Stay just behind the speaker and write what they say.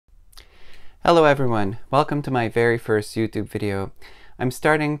Hello everyone, welcome to my very first YouTube video. I'm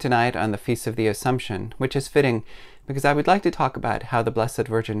starting tonight on the Feast of the Assumption, which is fitting because I would like to talk about how the Blessed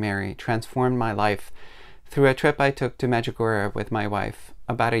Virgin Mary transformed my life through a trip I took to Medjugorje with my wife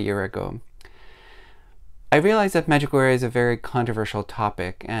about a year ago. I realize that Medjugorje is a very controversial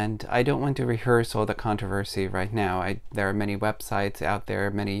topic, and I don't want to rehearse all the controversy right now. There are many websites out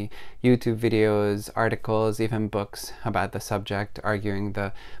there, many YouTube videos, articles, even books about the subject, arguing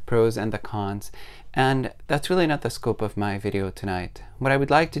the pros and the cons, and that's really not the scope of my video tonight. What I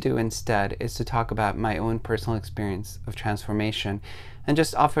would like to do instead is to talk about my own personal experience of transformation and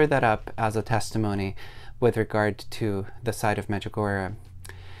just offer that up as a testimony with regard to the site of Medjugorje.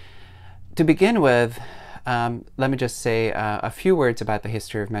 To begin with, let me just say a few words about the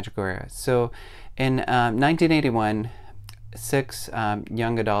history of Medjugorje. So in 1981, six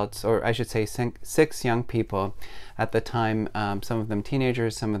young adults, or I should say six young people at the time, some of them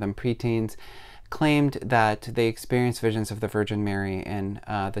teenagers, some of them preteens, claimed that they experienced visions of the Virgin Mary in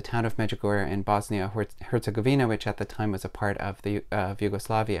the town of Medjugorje in Bosnia-Herzegovina, which at the time was a part of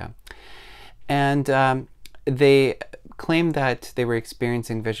Yugoslavia. And they claimed that they were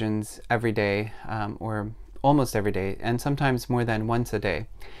experiencing visions every day, or almost every day, and sometimes more than once a day.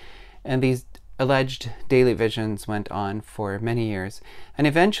 And these alleged daily visions went on for many years. And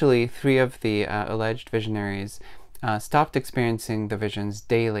eventually, three of the alleged visionaries stopped experiencing the visions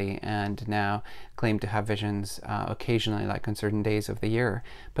daily and now claim to have visions occasionally, like on certain days of the year.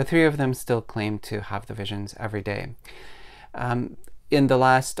 But three of them still claim to have the visions every day. In the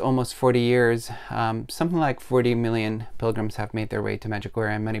last almost 40 years, something like 40 million pilgrims have made their way to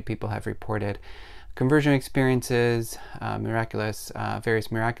Medjugorje, and many people have reported conversion experiences,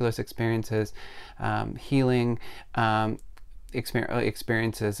 various miraculous experiences, healing,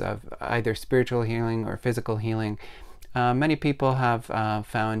 experiences of either spiritual healing or physical healing. Many people have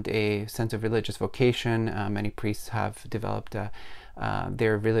found a sense of religious vocation. Many priests have developed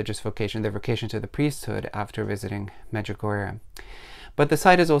their religious vocation, their vocation to the priesthood after visiting Medjugorje. But the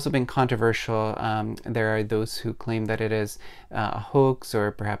site has also been controversial. There are those who claim that it is a hoax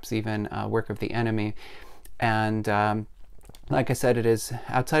or perhaps even a work of the enemy. And like I said, it is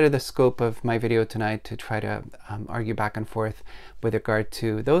outside of the scope of my video tonight to try to argue back and forth with regard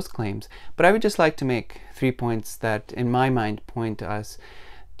to those claims. But I would just like to make 3 points that, in my mind, point us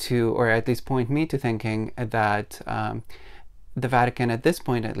to, or at least point me to thinking that the Vatican, at this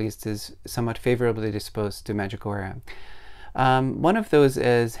point at least, is somewhat favorably disposed to Medjugorje. One of those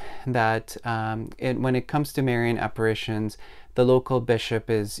is that when it comes to Marian apparitions, the local bishop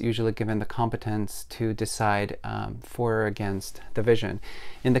is usually given the competence to decide for or against the vision.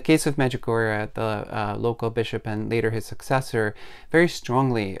 In the case of Medjugorje, the local bishop and later his successor very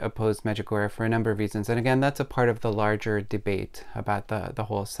strongly opposed Medjugorje for a number of reasons. And again, that's a part of the larger debate about the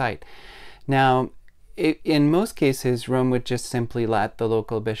whole site. Now, in most cases, Rome would just simply let the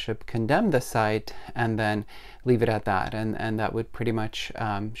local bishop condemn the site and then leave it at that, and that would pretty much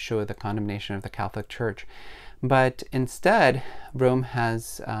show the condemnation of the Catholic Church. But instead, Rome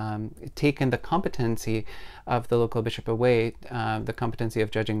has taken the competency of the local bishop away, the competency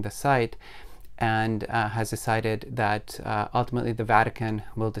of judging the site, and has decided that ultimately the Vatican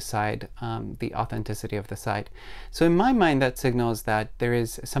will decide the authenticity of the site. So in my mind, that signals that there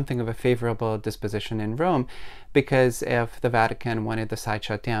is something of a favorable disposition in Rome, because if the Vatican wanted the site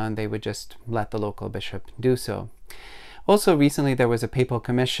shut down, they would just let the local bishop do so. Also, recently there was a papal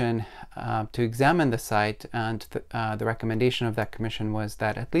commission to examine the site, and the recommendation of that commission was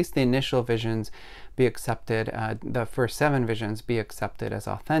that at least the initial visions be accepted, the first 7 visions be accepted as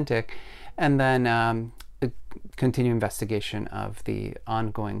authentic, and then continue investigation of the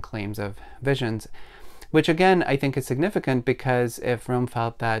ongoing claims of visions, which again I think is significant, because if Rome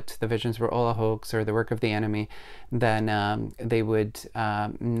felt that the visions were all a hoax or the work of the enemy, then they would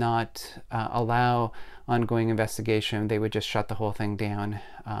not allow ongoing investigation. They would just shut the whole thing down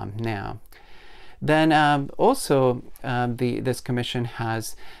now. Then also this commission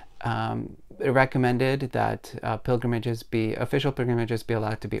has recommended that official pilgrimages be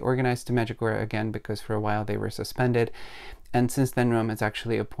allowed to be organized to Medjugorje again, because for a while they were suspended. And since then, Rome has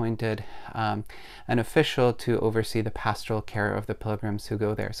actually appointed an official to oversee the pastoral care of the pilgrims who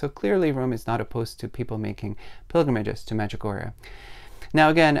go there. So clearly Rome is not opposed to people making pilgrimages to Medjugorje. Now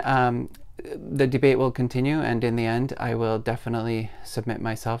again, the debate will continue, and in the end I will definitely submit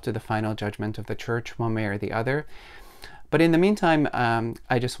myself to the final judgment of the Church, one way or the other. But in the meantime,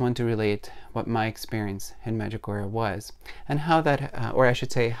 I just want to relate what my experience in Medjugorje was, and how that, or I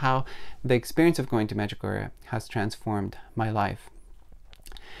should say, how the experience of going to Medjugorje has transformed my life.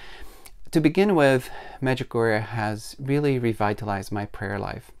 To begin with, Medjugorje has really revitalized my prayer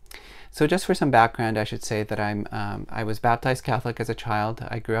life. So just for some background, I should say that I was baptized Catholic as a child.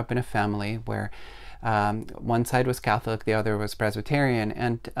 I grew up in a family where one side was Catholic, the other was Presbyterian,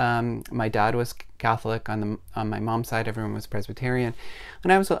 and my dad was Catholic. On my mom's side, everyone was Presbyterian,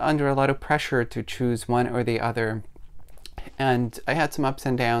 and I was under a lot of pressure to choose one or the other. And I had some ups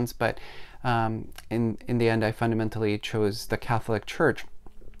and downs, but in the end, I fundamentally chose the Catholic Church.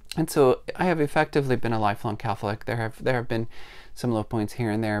 And so I have effectively been a lifelong Catholic. There have been some low points here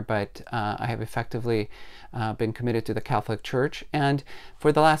and there, but I have effectively been committed to the Catholic Church. And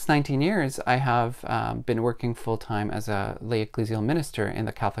for the last 19 years, I have been working full-time as a lay ecclesial minister in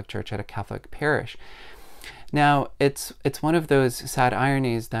the Catholic Church at a Catholic parish. Now, it's one of those sad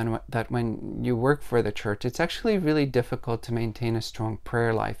ironies then that when you work for the church, it's actually really difficult to maintain a strong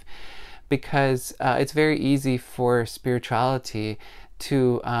prayer life, because it's very easy for spirituality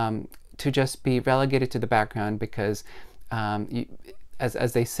to just be relegated to the background, because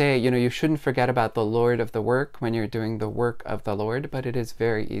as they say, you shouldn't forget about the Lord of the work when you're doing the work of the Lord, but it is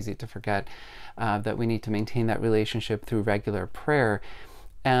very easy to forget that we need to maintain that relationship through regular prayer.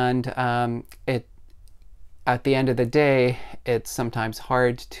 And at the end of the day, it's sometimes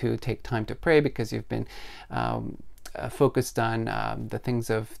hard to take time to pray because you've been focused on the things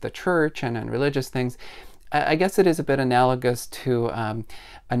of the church and on religious things. I guess it is a bit analogous to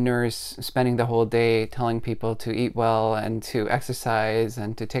a nurse spending the whole day telling people to eat well and to exercise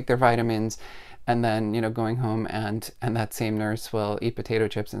and to take their vitamins, and then going home and that same nurse will eat potato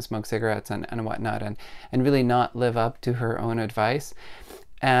chips and smoke cigarettes and whatnot, and really not live up to her own advice.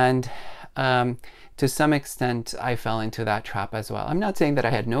 And to some extent, I fell into that trap as well. I'm not saying that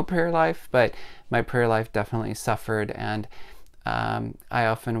I had no prayer life, but my prayer life definitely suffered, and I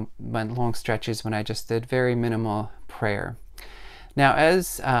often went long stretches when I just did very minimal prayer. Now,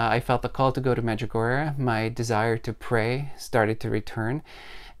 as I felt the call to go to Medjugorje, my desire to pray started to return.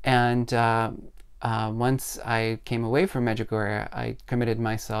 And once I came away from Medjugorje, I committed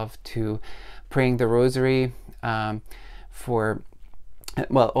myself to praying the Rosary for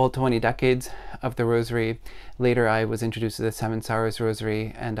all 20 decades of the Rosary. Later, I was introduced to the Seven Sorrows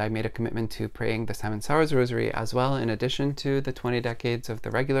Rosary, and I made a commitment to praying the Seven Sorrows Rosary as well, in addition to the 20 decades of the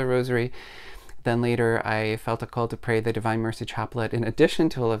regular Rosary. Then later, I felt a call to pray the Divine Mercy Chaplet in addition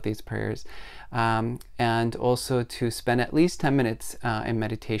to all of these prayers, and also to spend at least 10 minutes in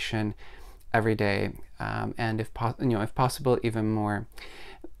meditation every day, and if possible, even more.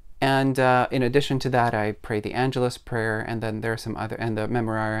 And in addition to that, I pray the Angelus prayer, and then there are some other, and the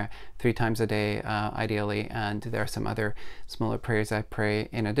Memorare 3 times a day, ideally, and there are some other smaller prayers I pray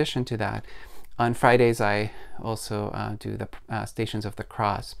in addition to that. On Fridays, I also do the Stations of the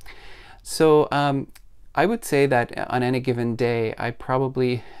Cross. So I would say that on any given day, I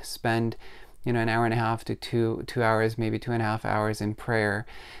probably spend an hour and a half to two hours, maybe 2.5 hours in prayer.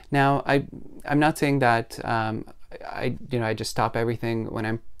 Now, I'm not saying that I just stop everything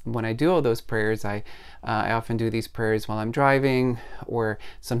when I do all those prayers. I often do these prayers while I'm driving, or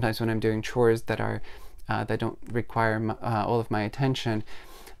sometimes when I'm doing chores that don't require all of my attention.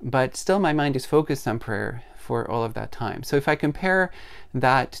 But still, my mind is focused on prayer for all of that time. So if I compare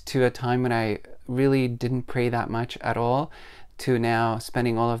that to a time when I really didn't pray that much at all, to now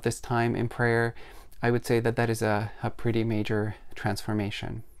spending all of this time in prayer, I would say that that is a pretty major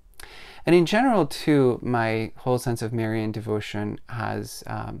transformation. And in general, too, my whole sense of Marian devotion has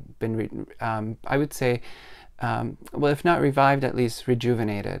been, I would say, well, if not revived, at least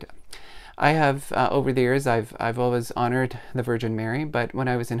rejuvenated. I have, over the years, I've always honored the Virgin Mary, but when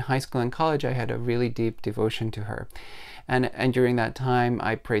I was in high school and college, I had a really deep devotion to her. And during that time,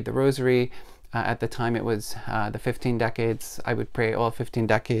 I prayed the Rosary. At the time, it was the 15 decades. I would pray all 15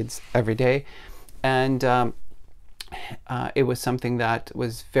 decades every day. And it was something that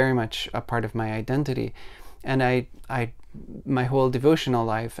was very much a part of my identity. And my whole devotional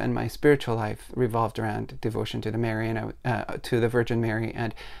life and my spiritual life revolved around devotion to the Mary and to the Virgin Mary.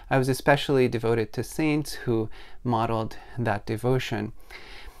 And I was especially devoted to saints who modeled that devotion.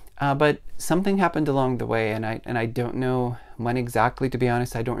 But something happened along the way, and I don't know when exactly, to be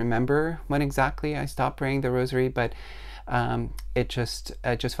honest. I don't remember when exactly I stopped praying the Rosary, but it just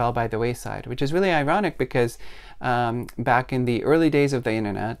fell by the wayside, which is really ironic, because back in the early days of the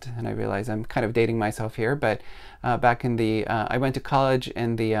internet, and I realize I'm kind of dating myself here, but back in the I went to college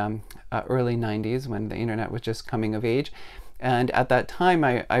in the early 90s when the internet was just coming of age, and at that time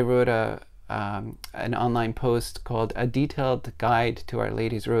I wrote an online post called A Detailed Guide to Our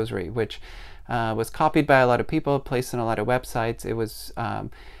Lady's Rosary, which was copied by a lot of people, placed on a lot of websites.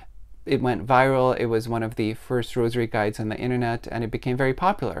 It went viral. It was one of the first rosary guides on the internet, and it became very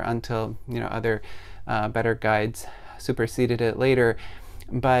popular until other better guides superseded it later.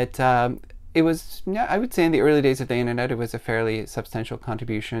 But it was, yeah, I would say in the early days of the internet, it was a fairly substantial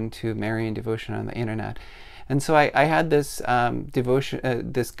contribution to Marian devotion on the internet. And so I had this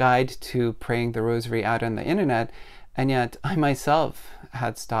this guide to praying the rosary out on the internet, and yet I myself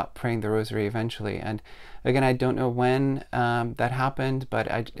had stopped praying the rosary eventually. And again, I don't know when that happened, but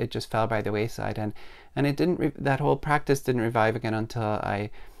it just fell by the wayside, and it didn't. That whole practice didn't revive again until I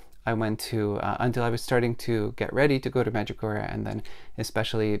went to until I was starting to get ready to go to Medjugorje, and then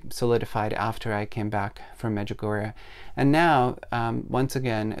especially solidified after I came back from Medjugorje. And now, once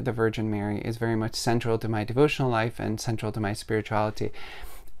again, the Virgin Mary is very much central to my devotional life and central to my spirituality.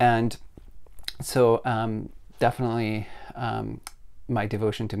 And so definitely my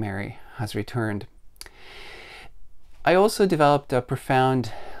devotion to Mary has returned. I also developed a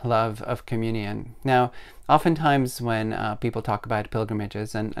profound love of communion. Now, oftentimes when people talk about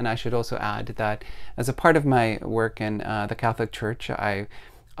pilgrimages, and I should also add that as a part of my work in the Catholic Church, I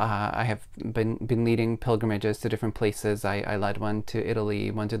have been leading pilgrimages to different places. I led one to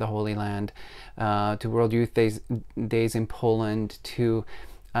Italy, one to the Holy Land, to World Youth Days in Poland, to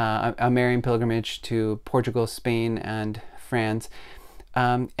a Marian pilgrimage to Portugal, Spain, and France.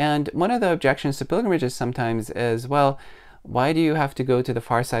 And one of the objections to pilgrimages sometimes is, well, why do you have to go to the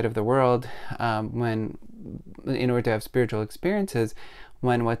far side of the world in order to have spiritual experiences,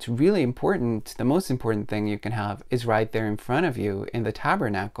 when what's really important, the most important thing you can have, is right there in front of you in the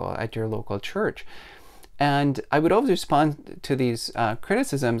tabernacle at your local church? And I would always respond to these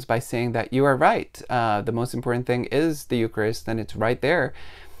criticisms by saying that you are right. The most important thing is the Eucharist, and it's right there.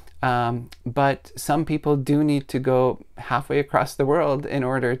 But some people do need to go halfway across the world in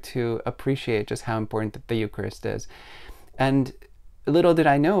order to appreciate just how important the Eucharist is. And little did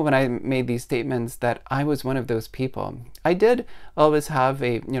I know when I made these statements that I was one of those people. I did always have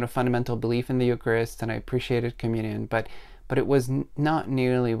a fundamental belief in the Eucharist, and I appreciated communion, but it was not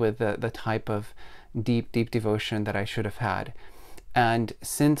nearly with the type of deep devotion that I should have had. And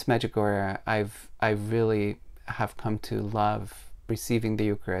since Medjugorje, I really have come to love receiving the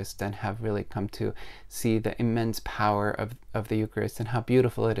Eucharist, and have really come to see the immense power of the Eucharist, and how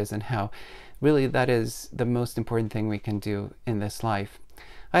beautiful it is, and how really that is the most important thing we can do in this life.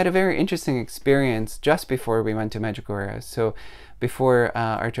 I had a very interesting experience just before we went to Medjugorje. So before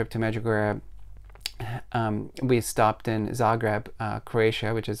our trip to Medjugorje, we stopped in Zagreb,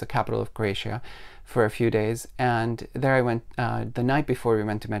 Croatia, which is the capital of Croatia, for a few days. And there I went, the night before we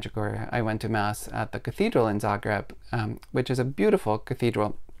went to Medjugorje, I went to Mass at the cathedral in Zagreb, which is a beautiful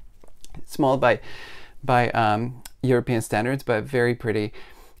cathedral, small by European standards, but very pretty.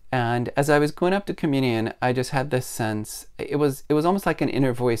 And as I was going up to communion, I just had this sense, it was almost like an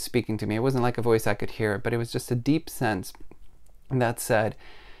inner voice speaking to me. It wasn't like a voice I could hear, but it was just a deep sense that said,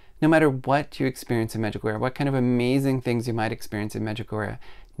 no matter what you experience in Medjugorje, what kind of amazing things you might experience in Medjugorje,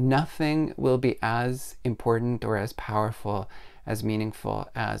 nothing will be as important or as powerful, as meaningful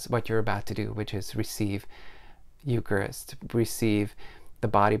as what you're about to do, which is receive Eucharist, receive the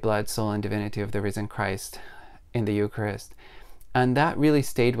body, blood, soul, and divinity of the risen Christ in the Eucharist. And that really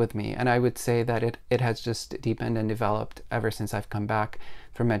stayed with me. And I would say that it has just deepened and developed ever since I've come back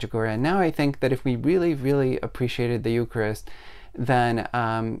from Medjugorje. And now I think that if we really appreciated the Eucharist, then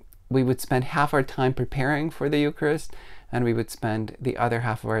we would spend half our time preparing for the Eucharist, and we would spend the other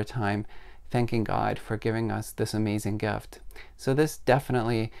half of our time thanking God for giving us this amazing gift. So this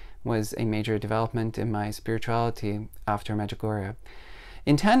definitely was a major development in my spirituality after Medjugorje.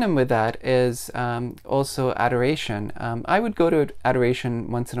 In tandem with that is also adoration. I would go to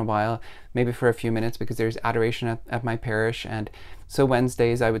adoration once in a while, maybe for a few minutes, because there's adoration at my parish. And so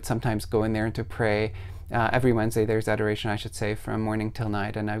Wednesdays I would sometimes go in there to pray. Every Wednesday there's adoration, I should say, from morning till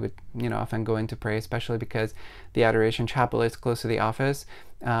night, and I would often go in to pray, especially because the adoration chapel is close to the office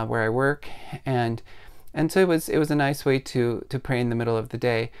where I work, and so it was a nice way to pray in the middle of the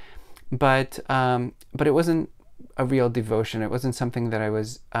day, but it wasn't a real devotion. It wasn't something that I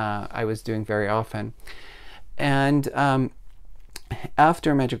was doing very often. And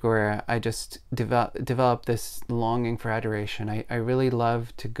after Medjugorje, I just developed this longing for adoration. I really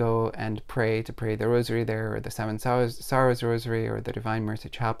love to go and pray the Rosary there, or the Seven Sorrows Rosary, or the Divine Mercy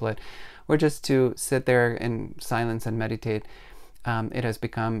Chaplet, or just to sit there in silence and meditate. It has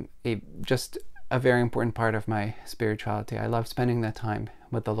become just a very important part of my spirituality. I love spending that time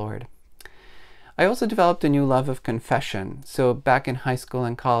with the Lord. I also developed a new love of confession. So back in high school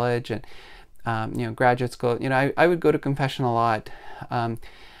and college and graduate school, I would go to confession a lot.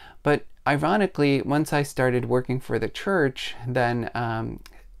 But ironically, once I started working for the church, then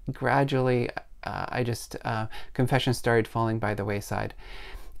gradually confession started falling by the wayside.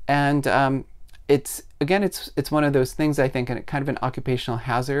 And it's one of those things, I think, and kind of an occupational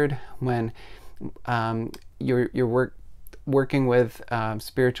hazard when you're working with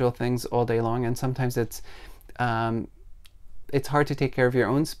spiritual things all day long, and sometimes it's hard to take care of your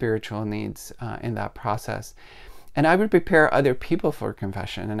own spiritual needs in that process. And I would prepare other people for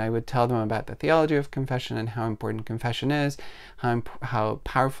confession, and I would tell them about the theology of confession and how important confession is, how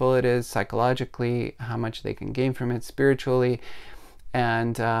powerful it is psychologically, how much they can gain from it spiritually,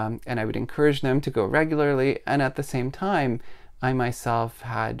 and I would encourage them to go regularly. And at the same time, I myself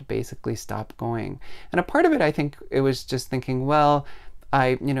had basically stopped going. And a part of it, I think, it was just thinking, well,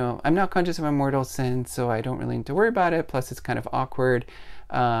 I'm not conscious of a mortal sin, so I don't really need to worry about it. Plus, it's kind of awkward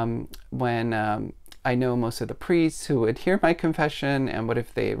when I know most of the priests who would hear my confession, and what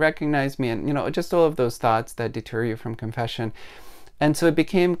if they recognize me, and just all of those thoughts that deter you from confession. And so it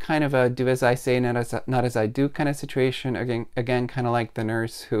became kind of a do as I say, not as I do kind of situation. Again, kind of like the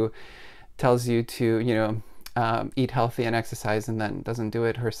nurse who tells you to eat healthy and exercise and then doesn't do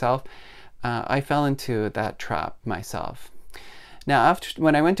it herself. I fell into that trap myself. Now,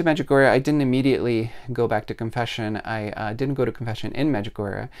 when I went to Medjugorje, I didn't immediately go back to confession. I didn't go to confession in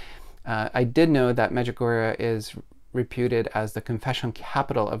Medjugorje. I did know that Medjugorje is reputed as the confession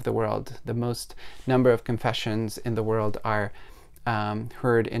capital of the world. The most number of confessions in the world are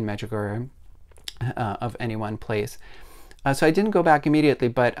heard in Medjugorje of any one place. So I didn't go back immediately,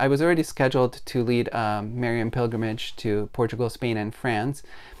 but I was already scheduled to lead a Marian pilgrimage to Portugal, Spain, and France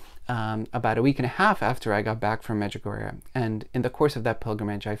about a week and a half after I got back from Medjugorje. And in the course of that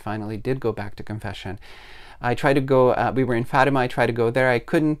pilgrimage, I finally did go back to confession. I tried to go, we were in Fatima, I tried to go there. I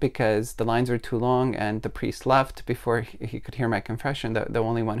couldn't because the lines were too long and the priest left before he could hear my confession, the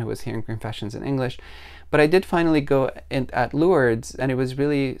only one who was hearing confessions in English. But I did finally go at Lourdes, and it was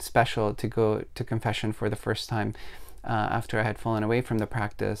really special to go to confession for the first time after I had fallen away from the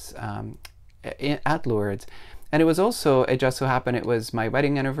practice at Lourdes. And it was also, it just so happened, it was my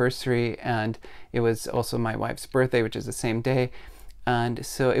wedding anniversary, and it was also my wife's birthday, which is the same day. And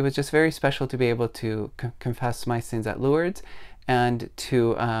so it was just very special to be able to confess my sins at Lourdes, and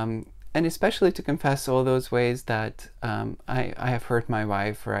and especially to confess all those ways that I have hurt my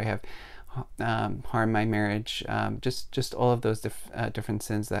wife, or I have harmed my marriage, just all of those different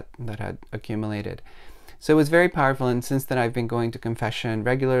sins that had accumulated. So it was very powerful, and since then I've been going to confession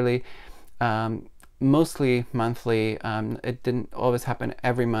regularly, mostly monthly. It didn't always happen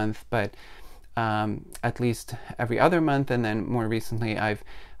every month, but at least every other month. And then more recently I've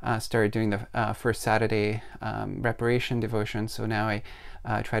started doing the first Saturday reparation devotion. So now I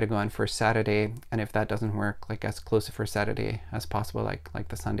try to go on first Saturday, and if that doesn't work, like as close to first Saturday as possible, like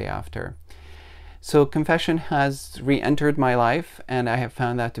the Sunday after. So confession has re-entered my life, and I have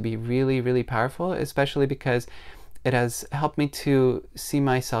found that to be really, really powerful, especially because it has helped me to see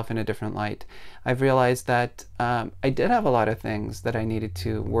myself in a different light. I've realized that I did have a lot of things that I needed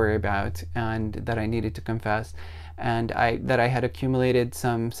to worry about and that I needed to confess, and that I had accumulated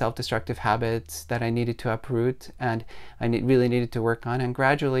some self-destructive habits that I needed to uproot, and I really needed to work on. And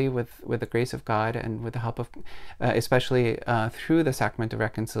gradually, with the grace of God and with the help of, especially through the sacrament of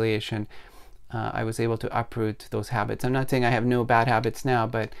reconciliation, I was able to uproot those habits. I'm not saying I have no bad habits now,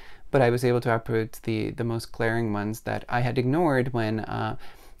 but I was able to uproot the most glaring ones that I had ignored when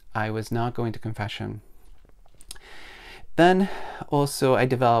I was not going to confession. Then also I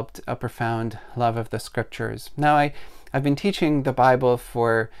developed a profound love of the scriptures. Now I've been teaching the Bible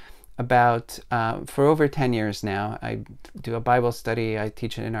for over 10 years now. I do a Bible study, I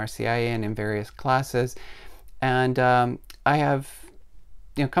teach it in RCIA and in various classes, and I have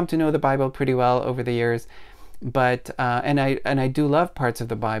come to know the Bible pretty well over the years. But and I do love parts of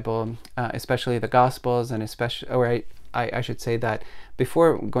the Bible, especially the Gospels, and I should say that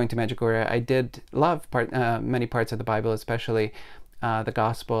before going to Medjugorje, I did love many parts of the Bible, especially the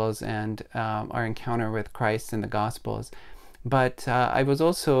Gospels and our encounter with Christ in the Gospels. But I was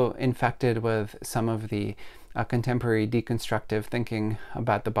also infected with some of the contemporary deconstructive thinking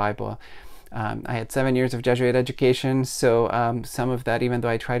about the Bible. I had 7 years of Jesuit education, so some of that, even though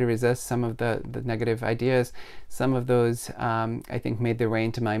I try to resist some of the negative ideas, some of those I think made their way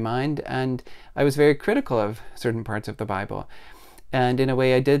into my mind, and I was very critical of certain parts of the Bible. And in a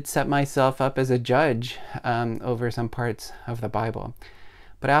way, I did set myself up as a judge over some parts of the Bible.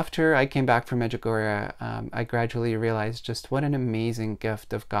 But after I came back from Medjugorje, I gradually realized just what an amazing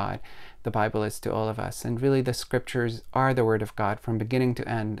gift of God the Bible is to all of us. And really, the scriptures are the Word of God from beginning to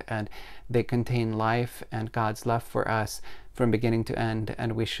end, and they contain life and God's love for us from beginning to end,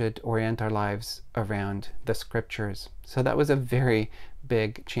 and we should orient our lives around the scriptures. So that was a very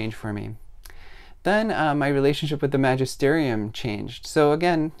big change for me. then my relationship with the magisterium changed. So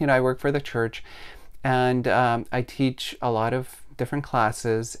again, I work for the church, and I teach a lot of different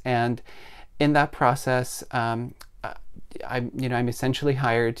classes, and in that process, I'm essentially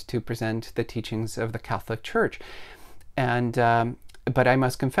hired to present the teachings of the Catholic Church. And but I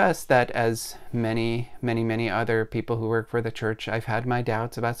must confess that, as many other people who work for the church, I've had my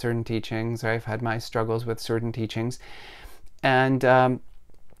doubts about certain teachings, or I've had my struggles with certain teachings. And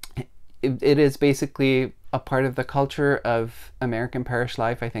it is basically a part of the culture of American parish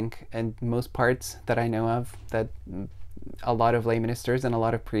life, I think, in most parts that I know of, that a lot of lay ministers and a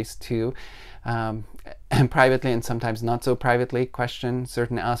lot of priests too, and privately and sometimes not so privately, question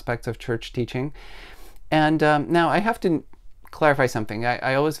certain aspects of church teaching. And now I have to clarify something.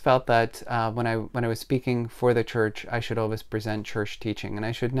 I always felt that when I was speaking for the church, I should always present church teaching, and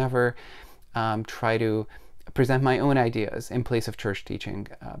I should never try to present my own ideas in place of church teaching,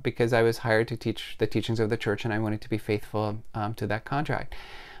 because I was hired to teach the teachings of the church, and I wanted to be faithful to that contract.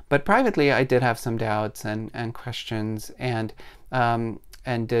 But privately, I did have some doubts and questions, and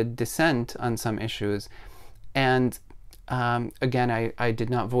did dissent on some issues. And again, I did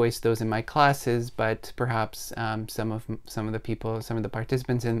not voice those in my classes, but perhaps some of the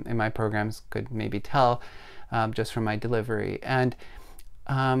participants in my programs could maybe tell just from my delivery. And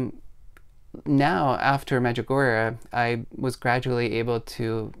now, after Medjugorje, I was gradually able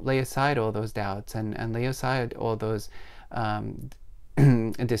to lay aside all those doubts and lay aside all those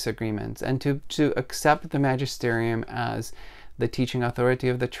disagreements, and to accept the magisterium as the teaching authority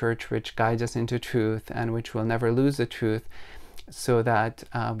of the church, which guides us into truth and which will never lose the truth, so that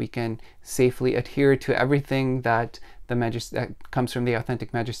we can safely adhere to everything that that comes from the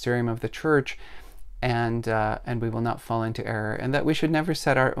authentic magisterium of the church, and we will not fall into error, and that we should never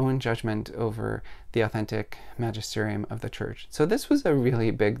set our own judgment over the authentic magisterium of the church. So this was a really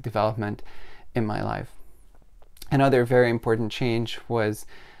big development in my life. Another very important change was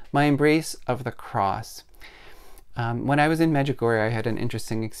my embrace of the cross. When I was in Medjugorje, I had an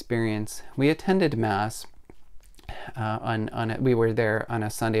interesting experience. We attended Mass we were there on a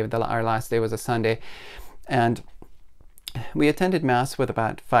Sunday. Our last day was a Sunday, and we attended Mass with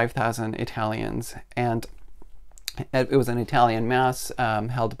about 5,000 Italians, and it was an Italian Mass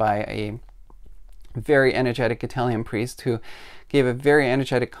held by a very energetic Italian priest who gave a very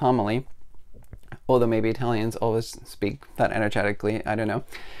energetic homily, although maybe Italians always speak that energetically, I don't know.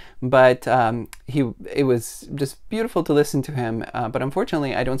 But it was just beautiful to listen to him. But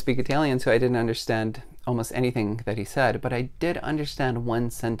unfortunately, I don't speak Italian, so I didn't understand almost anything that he said. But I did understand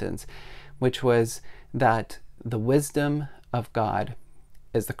one sentence, which was that the wisdom of God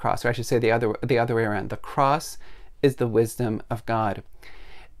is the cross, or I should say the other way around. The cross is the wisdom of God.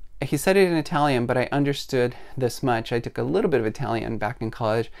 He said it in Italian, but I understood this much. I took a little bit of Italian back in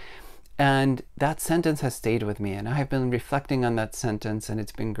college, and that sentence has stayed with me, and I have been reflecting on that sentence, and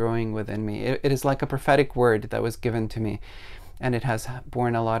it's been growing within me. It is like a prophetic word that was given to me, and it has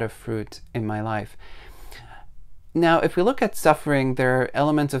borne a lot of fruit in my life. Now, if we look at suffering, there are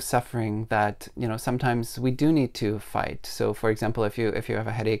elements of suffering that, sometimes we do need to fight. So, for example, if you have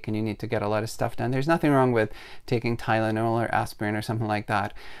a headache and you need to get a lot of stuff done, there's nothing wrong with taking Tylenol or aspirin or something like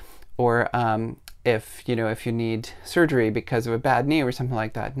that. Or if you need surgery because of a bad knee or something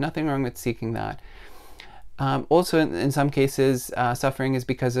like that, nothing wrong with seeking that. Also, in some cases, suffering is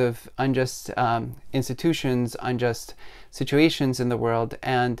because of unjust institutions, unjust situations in the world,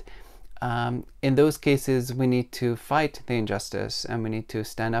 and in those cases, we need to fight the injustice and we need to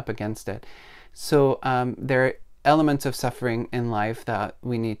stand up against it. So there are elements of suffering in life that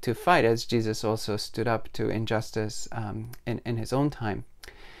we need to fight, as Jesus also stood up to injustice in his own time.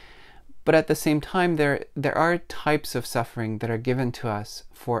 But at the same time, there are types of suffering that are given to us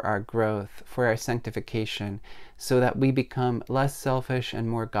for our growth, for our sanctification, so that we become less selfish and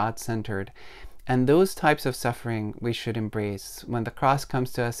more God-centered. And those types of suffering we should embrace. When the cross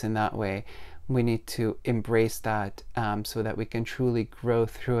comes to us in that way, we need to embrace that so that we can truly grow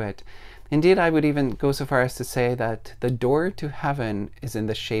through it. Indeed, I would even go so far as to say that the door to heaven is in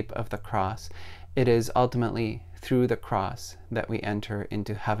the shape of the cross. It is ultimately through the cross that we enter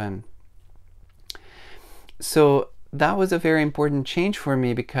into heaven. So that was a very important change for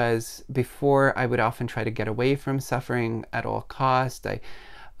me, because before I would often try to get away from suffering at all costs.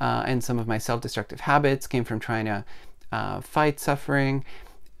 And some of my self-destructive habits came from trying to fight suffering.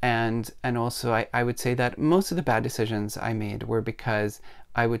 And also I would say that most of the bad decisions I made were because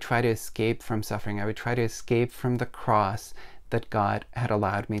I would try to escape from suffering. I would try to escape from the cross that God had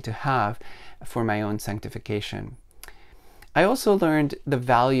allowed me to have for my own sanctification. I also learned the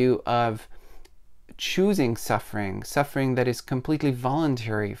value of choosing suffering, suffering that is completely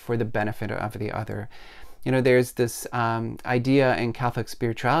voluntary for the benefit of the other. You know, there's this idea in Catholic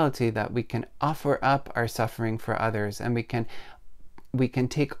spirituality that we can offer up our suffering for others, and we can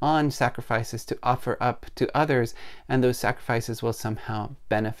take on sacrifices to offer up to others, and those sacrifices will somehow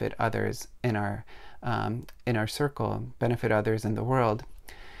benefit others in our circle, benefit others in the world.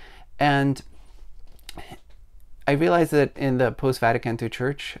 And I realize that in the post-Vatican II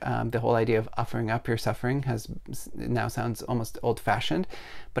Church, the whole idea of offering up your suffering now sounds almost old-fashioned,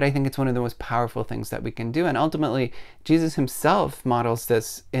 but I think it's one of the most powerful things that we can do. And ultimately, Jesus himself models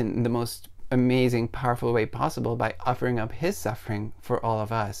this in the most amazing, powerful way possible by offering up his suffering for all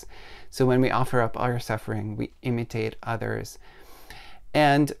of us. So when we offer up our suffering, we imitate others.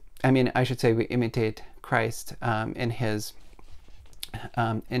 And I mean, I should say we imitate Christ in his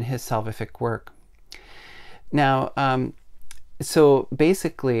salvific work. Now, so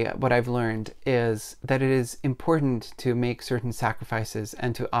basically what I've learned is that it is important to make certain sacrifices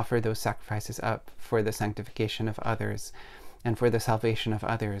and to offer those sacrifices up for the sanctification of others and for the salvation of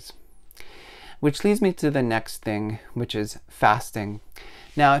others. Which leads me to the next thing, which is fasting.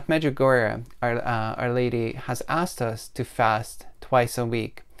 Now at Medjugorje, Our Lady has asked us to fast twice a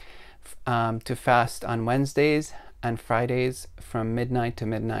week, to fast on Wednesdays and Fridays from midnight to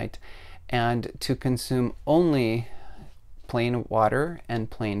midnight, and to consume only plain water and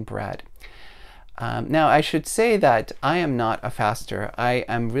plain bread. Now, I should say that I am not a faster. I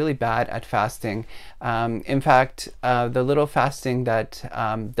am really bad at fasting. In fact, the little fasting that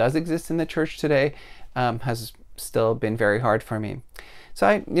does exist in the church today has still been very hard for me.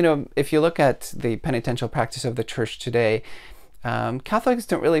 So if you look at the penitential practice of the church today, Catholics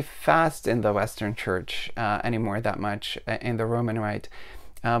don't really fast in the Western Church anymore that much in the Roman Rite.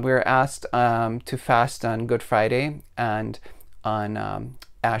 We're asked to fast on Good Friday and on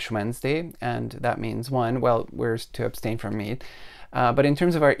Ash Wednesday, and that means we're to abstain from meat. But in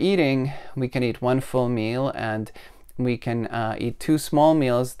terms of our eating, we can eat one full meal, and we can eat 2 small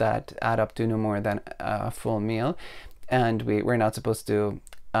meals that add up to no more than a full meal, and we're not supposed to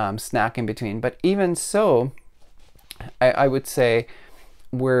snack in between. But even so, I would say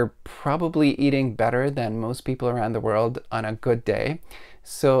we're probably eating better than most people around the world on a good day.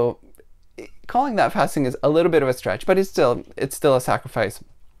 So calling that fasting is a little bit of a stretch, but it's still a sacrifice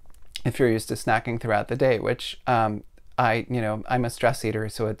if you're used to snacking throughout the day, which I'm a stress eater,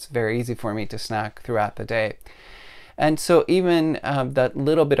 so it's very easy for me to snack throughout the day. And so even that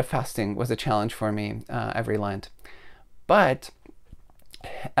little bit of fasting was a challenge for me every Lent. But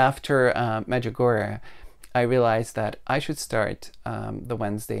after Medjugorje, I realized that I should start the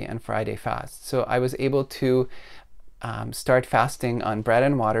Wednesday and Friday fast. So I was able to start fasting on bread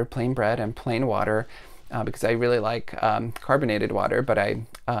and water, plain bread and plain water, because I really like carbonated water, but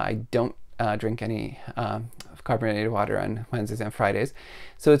I don't drink any carbonated water on Wednesdays and Fridays.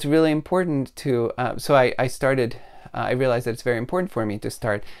 So it's really important to, I realized that it's very important for me to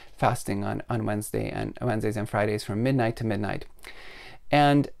start fasting on Wednesdays and Fridays from midnight to midnight.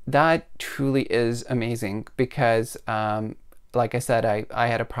 And that truly is amazing because, like I said, I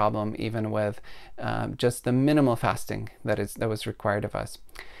had a problem even with just the minimal fasting that was required of us.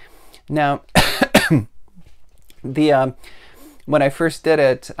 Now, when I first did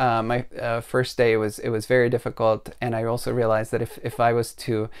it, my first day it was very difficult, and I also realized that if I was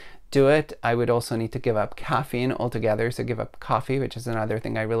to do it, I would also need to give up caffeine altogether. So give up coffee, which is another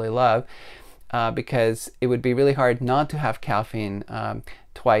thing I really love. Because it would be really hard not to have caffeine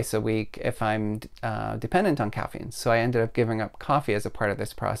twice a week if I'm dependent on caffeine. So I ended up giving up coffee as a part of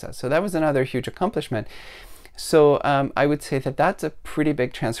this process. So that was another huge accomplishment. So I would say that that's a pretty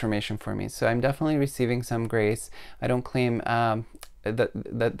big transformation for me. So I'm definitely receiving some grace. I don't claim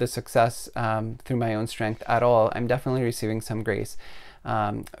the success through my own strength at all. I'm definitely receiving some grace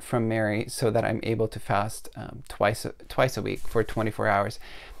from Mary so that I'm able to fast twice a week for 24 hours.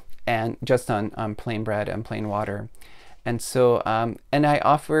 And just on plain bread and plain water. And so and I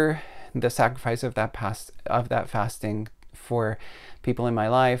offer the sacrifice of that fasting for people in my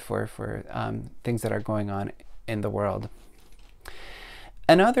life or for things that are going on in the world.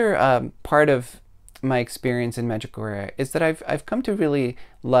 Another part of my experience in Medjugorje is that I've come to really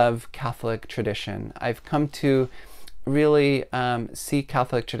love Catholic tradition. I've come to really see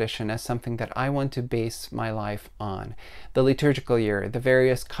Catholic tradition as something that I want to base my life on. The liturgical year, the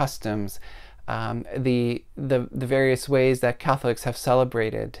various customs, the various ways that Catholics have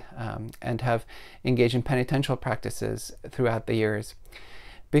celebrated and have engaged in penitential practices throughout the years.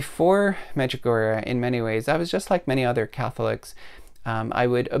 Before Medjugorje, in many ways, I was just like many other Catholics. I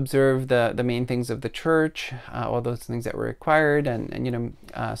would observe the main things of the church, all those things that were required, and you know,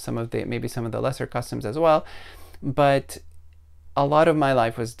 maybe some of the lesser customs as well. But a lot of my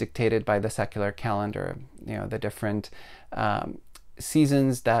life was dictated by the secular calendar, you know, the different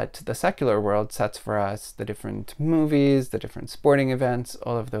seasons that the secular world sets for us, the different movies, the different sporting events,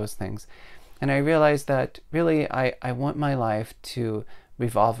 all of those things. And I realized that really I want my life to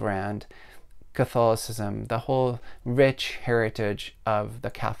revolve around Catholicism, the whole rich heritage of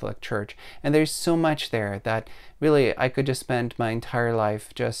the Catholic Church. And there's so much there that really I could just spend my entire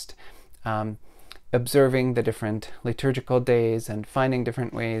life just observing the different liturgical days and finding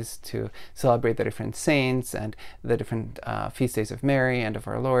different ways to celebrate the different saints and the different feast days of Mary and of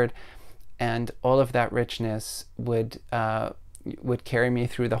our Lord. And all of that richness would carry me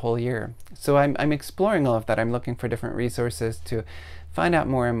through the whole year. So I'm exploring all of that. I'm looking for different resources to find out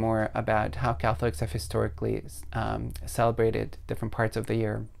more and more about how Catholics have historically celebrated different parts of the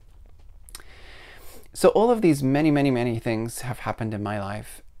year. So all of these many things have happened in my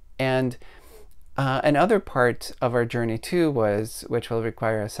life. And another part of our journey too was, which will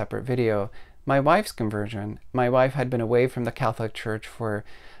require a separate video, my wife's conversion. My wife had been away from the Catholic Church for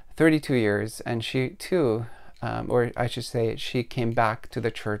 32 years, and she too, or I should say, she came back to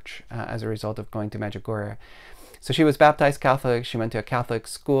the church as a result of going to Medjugorje. So she was baptized Catholic, she went to a Catholic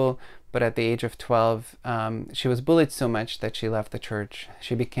school, but at the age of 12, she was bullied so much that she left the church.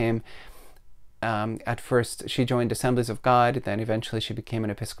 She became, at first, she joined Assemblies of God, then eventually she became an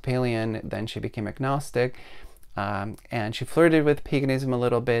Episcopalian, then she became agnostic, and she flirted with paganism a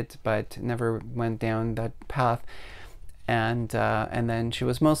little bit, but never went down that path. And then she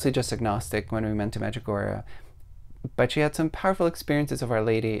was mostly just agnostic when we went to Medjugorje. But she had some powerful experiences of Our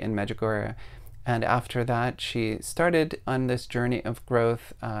Lady in Medjugorje. And after that, she started on this journey of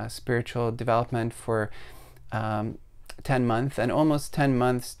growth, spiritual development for 10 months, and almost 10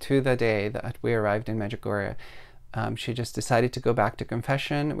 months to the day that we arrived in Medjugorje. She just decided to go back to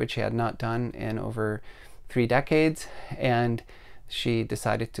confession, which she had not done in over 3 decades, and she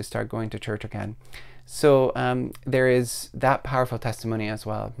decided to start going to church again. So there is that powerful testimony as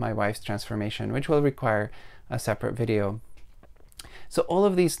well, my wife's transformation, which will require a separate video. So all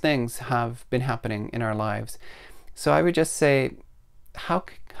of these things have been happening in our lives. So I would just say, how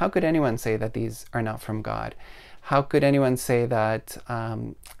could anyone say that these are not from God? How could anyone say that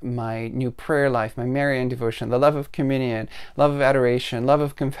my new prayer life, my Marian devotion, the love of communion, love of adoration, love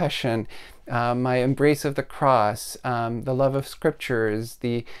of confession, my embrace of the cross, the love of scriptures,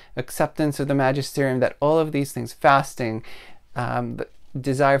 the acceptance of the magisterium, that all of these things, fasting, the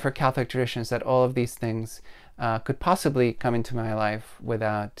desire for Catholic traditions, that all of these things could possibly come into my life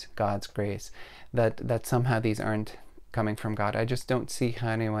without God's grace, that somehow these aren't coming from God. I just don't see how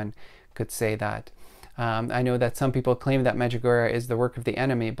anyone could say that. I know that some people claim that Medjugorje is the work of the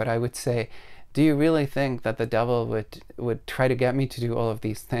enemy, but I would say, do you really think that the devil would try to get me to do all of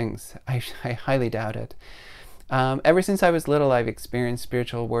these things? I highly doubt it. Ever since I was little, I've experienced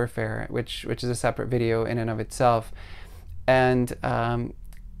spiritual warfare, which is a separate video in and of itself. And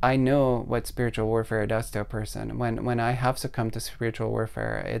I know what spiritual warfare does to a person. When I have succumbed to spiritual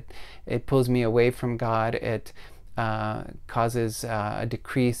warfare, it pulls me away from God. It causes a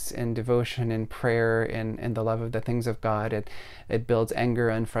decrease in devotion, in prayer, in the love of the things of God. It builds anger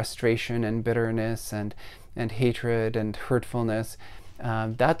and frustration and bitterness and hatred and hurtfulness.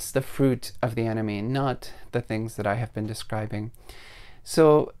 That's the fruit of the enemy, not the things that I have been describing.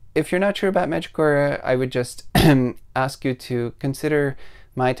 So if you're not sure about Medjugorje, I would just ask you to consider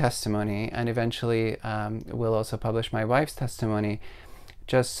my testimony, and eventually we'll also publish my wife's testimony,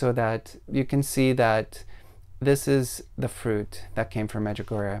 just so that you can see that this is the fruit that came from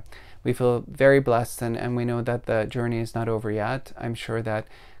Medjugorje. We feel very blessed, and we know that the journey is not over yet. I'm sure that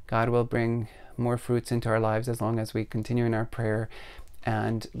God will bring more fruits into our lives as long as we continue in our prayer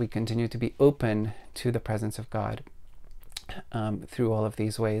and we continue to be open to the presence of God through all of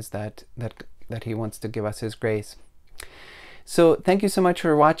these ways that He wants to give us His grace. So thank you so much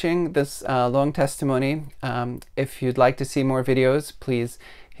for watching this long testimony. If you'd like to see more videos, please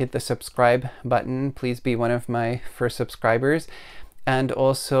hit the subscribe button. Please be one of my first subscribers. And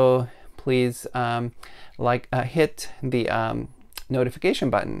also please hit the notification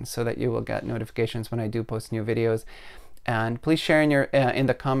button so that you will get notifications when I do post new videos. And please share in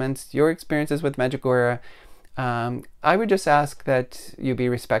the comments your experiences with Medjugorje. I would just ask that you be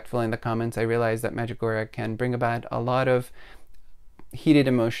respectful in the comments. I realize that Medjugorje can bring about a lot of heated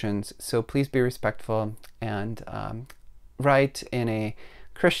emotions, so please be respectful and write in a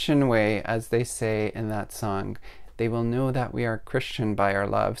Christian way, as they say in that song. They will know that we are Christian by our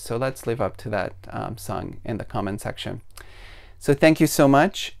love. So let's live up to that song in the comment section. So thank you so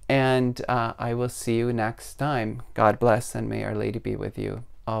much, and I will see you next time. God bless, and may Our Lady be with you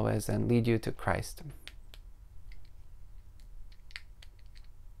always and lead you to Christ.